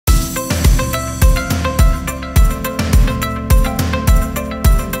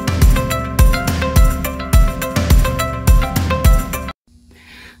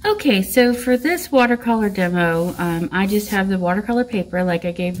Okay, so for this watercolor demo, I just have the watercolor paper like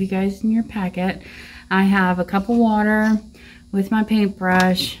I gave you guys in your packet. I have a cup of water with my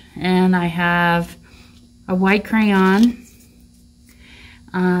paintbrush, and I have a white crayon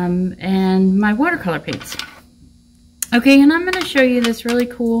and my watercolor paints. Okay, and I'm going to show you this really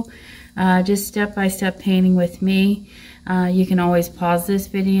cool just step-by-step painting with me. You can always pause this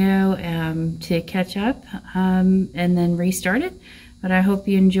video to catch up and then restart it. But I hope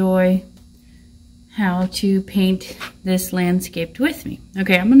you enjoy how to paint this landscape with me.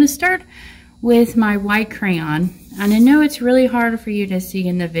 Okay, I'm going to start with my white crayon. And I know it's really hard for you to see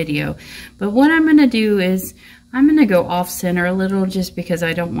in the video, but what I'm going to do is I'm going to go off center a little just because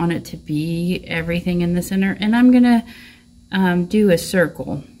I don't want it to be everything in the center. And I'm going to do a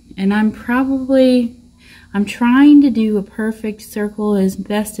circle. And I'm trying to do a perfect circle as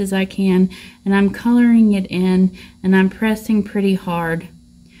best as I can, and I'm coloring it in, and I'm pressing pretty hard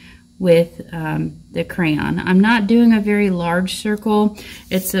with the crayon. I'm not doing a very large circle.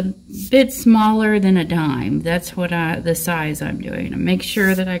 It's a bit smaller than a dime. That's what the size I'm doing. To make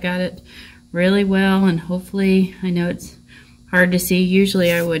sure that I got it really well, and hopefully, I know it's hard to see.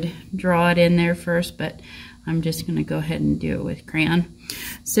 Usually I would draw it in there first, but I'm just going to go ahead and do it with crayon.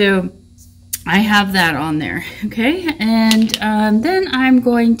 So I have that on there, okay? And then I'm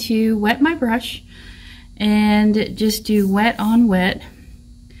going to wet my brush and just do wet on wet.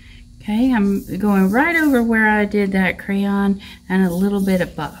 Okay, I'm going right over where I did that crayon and a little bit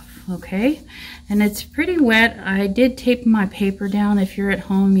above, okay? And it's pretty wet. I did tape my paper down. If you're at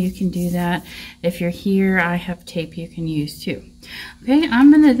home, you can do that. If you're here, I have tape you can use too. Okay,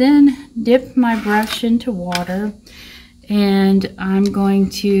 I'm gonna then dip my brush into water, and I'm going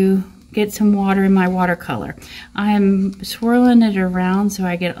to get some water in my watercolor. I'm swirling it around so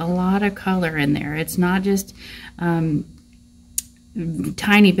I get a lot of color in there. It's not just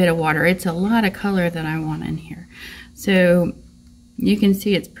tiny bit of water. It's a lot of color that I want in here. So you can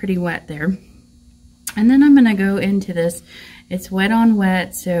see it's pretty wet there. And then I'm going to go into this. It's wet on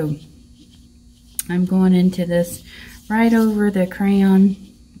wet, so I'm going into this right over the crayon.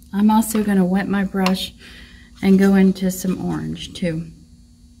 I'm also going to wet my brush and go into some orange too.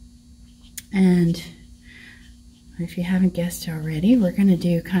 And if you haven't guessed already, we're going to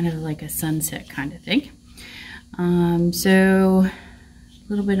do kind of like a sunset kind of thing. So a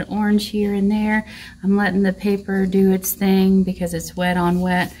little bit of orange here and there. I'm letting the paper do its thing because it's wet on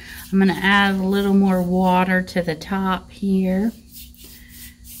wet. I'm going to add a little more water to the top here.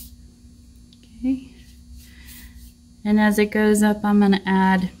 Okay. And as it goes up, I'm going to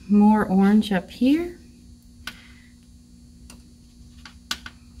add more orange up here.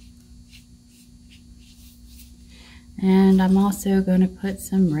 And I'm also going to put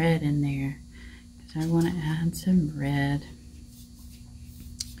some red in there because I want to add some red.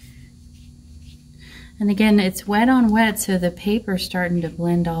 And again, it's wet on wet, so the paper's starting to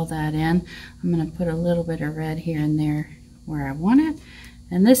blend all that in. I'm going to put a little bit of red here and there where I want it.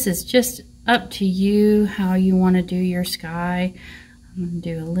 And this is just up to you how you want to do your sky. I'm going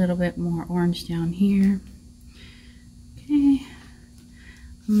to do a little bit more orange down here. Okay.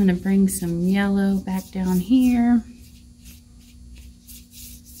 I'm going to bring some yellow back down here.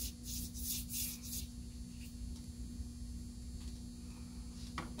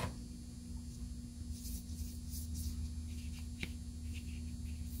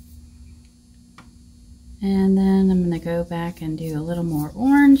 And then I'm going to go back and do a little more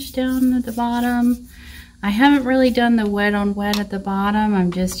orange down at the bottom. I haven't really done the wet on wet at the bottom.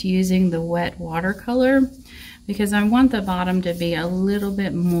 I'm just using the wet watercolor because I want the bottom to be a little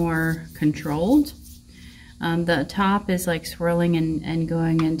bit more controlled. The top is like swirling and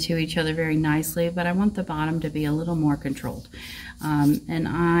going into each other very nicely, but I want the bottom to be a little more controlled. And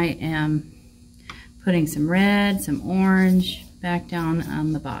I am putting some red, some orange back down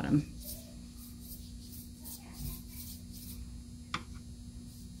on the bottom.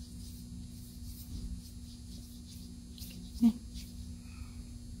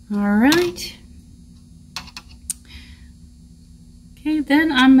 All right. Okay, then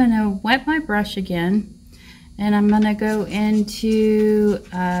I'm going to wet my brush again, and I'm going to go into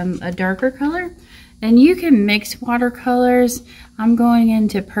a darker color. And you can mix watercolors. I'm going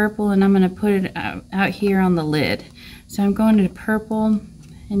into purple, and I'm going to put it out here on the lid. So I'm going to purple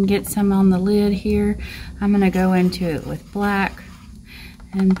and get some on the lid here. I'm going to go into it with black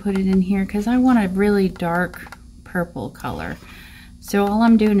and put it in here because I want a really dark purple color. So all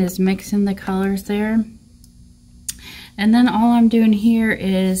I'm doing is mixing the colors there. And then all I'm doing here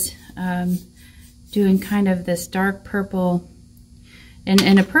is doing kind of this dark purple.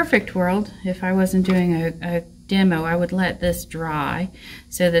 In a perfect world, if I wasn't doing a demo, I would let this dry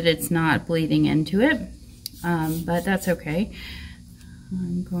so that it's not bleeding into it, but that's okay.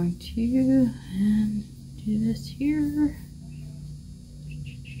 I'm going to do this here.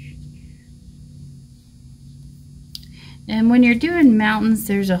 And when you're doing mountains,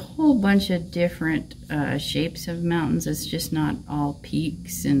 there's a whole bunch of different shapes of mountains. It's just not all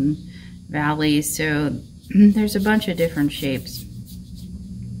peaks and valleys, so there's a bunch of different shapes.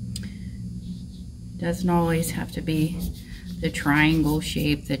 Doesn't always have to be the triangle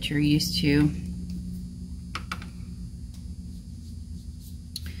shape that you're used to.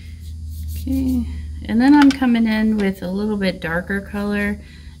 Okay, and then I'm coming in with a little bit darker color,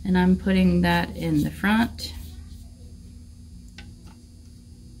 and I'm putting that in the front.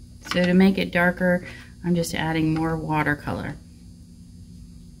 So to make it darker, I'm just adding more watercolor.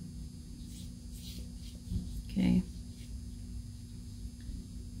 Okay.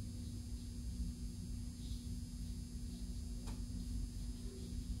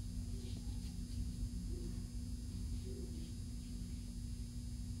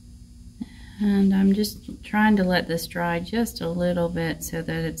 And I'm just trying to let this dry just a little bit so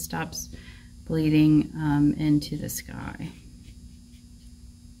that it stops bleeding into the sky.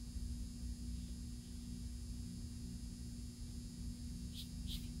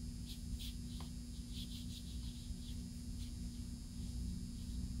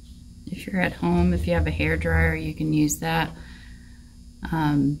 If you're at home, if you have a hair dryer, you can use that.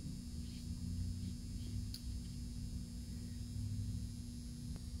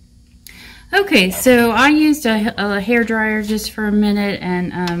 Okay, so I used a hair dryer just for a minute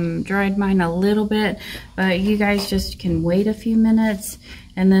and dried mine a little bit, but you guys just can wait a few minutes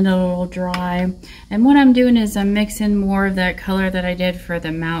and then it'll dry. And what I'm doing is I'm mixing more of that color that I did for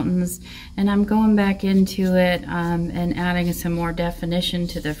the mountains, and I'm going back into it and adding some more definition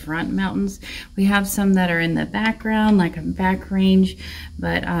to the front mountains. We have some that are in the background, like a back range,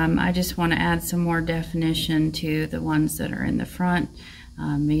 but I just want to add some more definition to the ones that are in the front.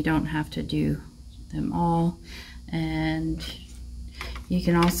 You don't have to do them all. And you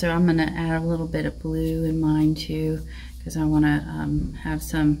can also, I'm going to add a little bit of blue in mine too, because I want to have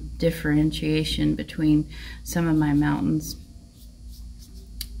some differentiation between some of my mountains.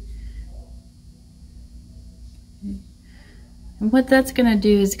 And what that's going to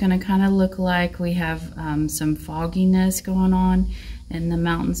do is going to kind of look like we have some fogginess going on in the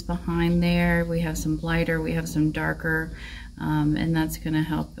mountains behind there. We have some lighter, we have some darker, and that's going to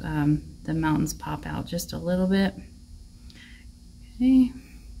help the mountains pop out just a little bit. Okay.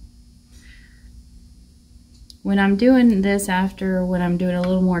 When I'm doing this when I'm doing a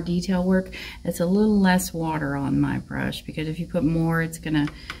little more detail work, it's a little less water on my brush, because if you put more, it's going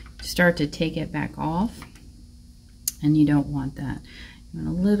to start to take it back off, and you don't want that. You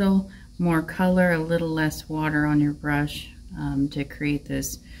want a little more color, a little less water on your brush to create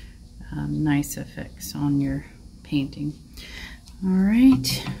this nice effects on your painting. All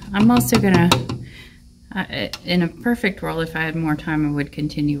right, I'm also gonna, in a perfect world, if I had more time, I would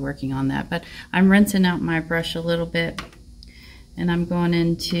continue working on that, but I'm rinsing out my brush a little bit, and I'm going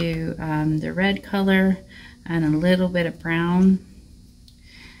into the red color and a little bit of brown,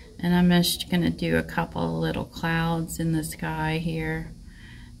 and I'm just gonna do a couple little clouds in the sky here.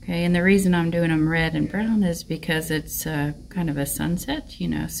 Okay, and the reason I'm doing them red and brown is because it's kind of a sunset, you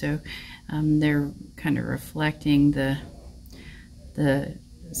know, so they're kind of reflecting the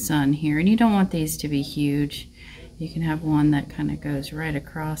sun here. And you don't want these to be huge. You can have one that kind of goes right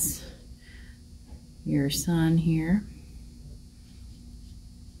across your sun here.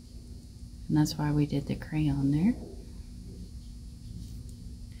 And that's why we did the crayon there.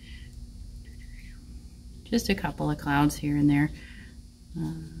 Just a couple of clouds here and there.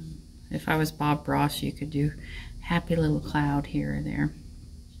 If I was Bob Ross, you could do happy little cloud here or there.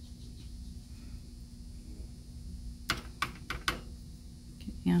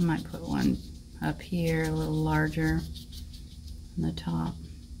 Okay, I might put one up here, a little larger on the top.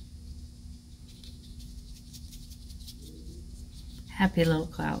 Happy little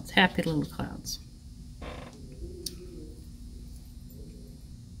clouds, happy little clouds.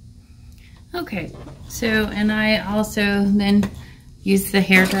 Okay, so, and I also then used the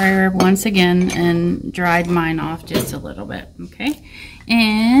hairdryer once again and dried mine off just a little bit, okay?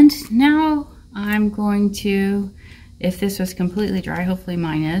 And now I'm going to, if this was completely dry, hopefully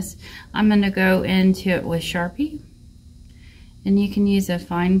mine is, I'm going to go into it with Sharpie. And you can use a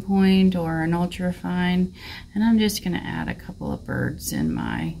fine point or an ultra fine. And I'm just going to add a couple of birds in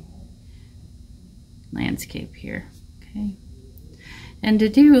my landscape here, okay? And to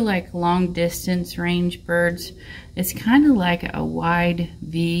do like long distance range birds, it's kind of like a wide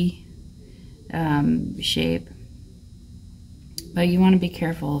V shape. but you want to be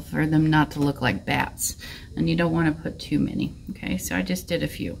careful for them not to look like bats, and you don't want to put too many. Okay, so I just did a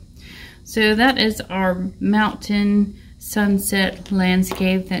few. So that is our mountain sunset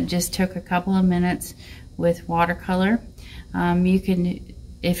landscape that just took a couple of minutes with watercolor. You can,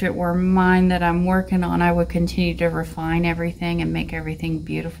 if it were mine that I'm working on, I would continue to refine everything and make everything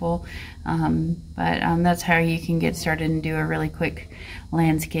beautiful. But that's how you can get started and do a really quick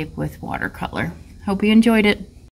landscape with watercolor. Hope you enjoyed it.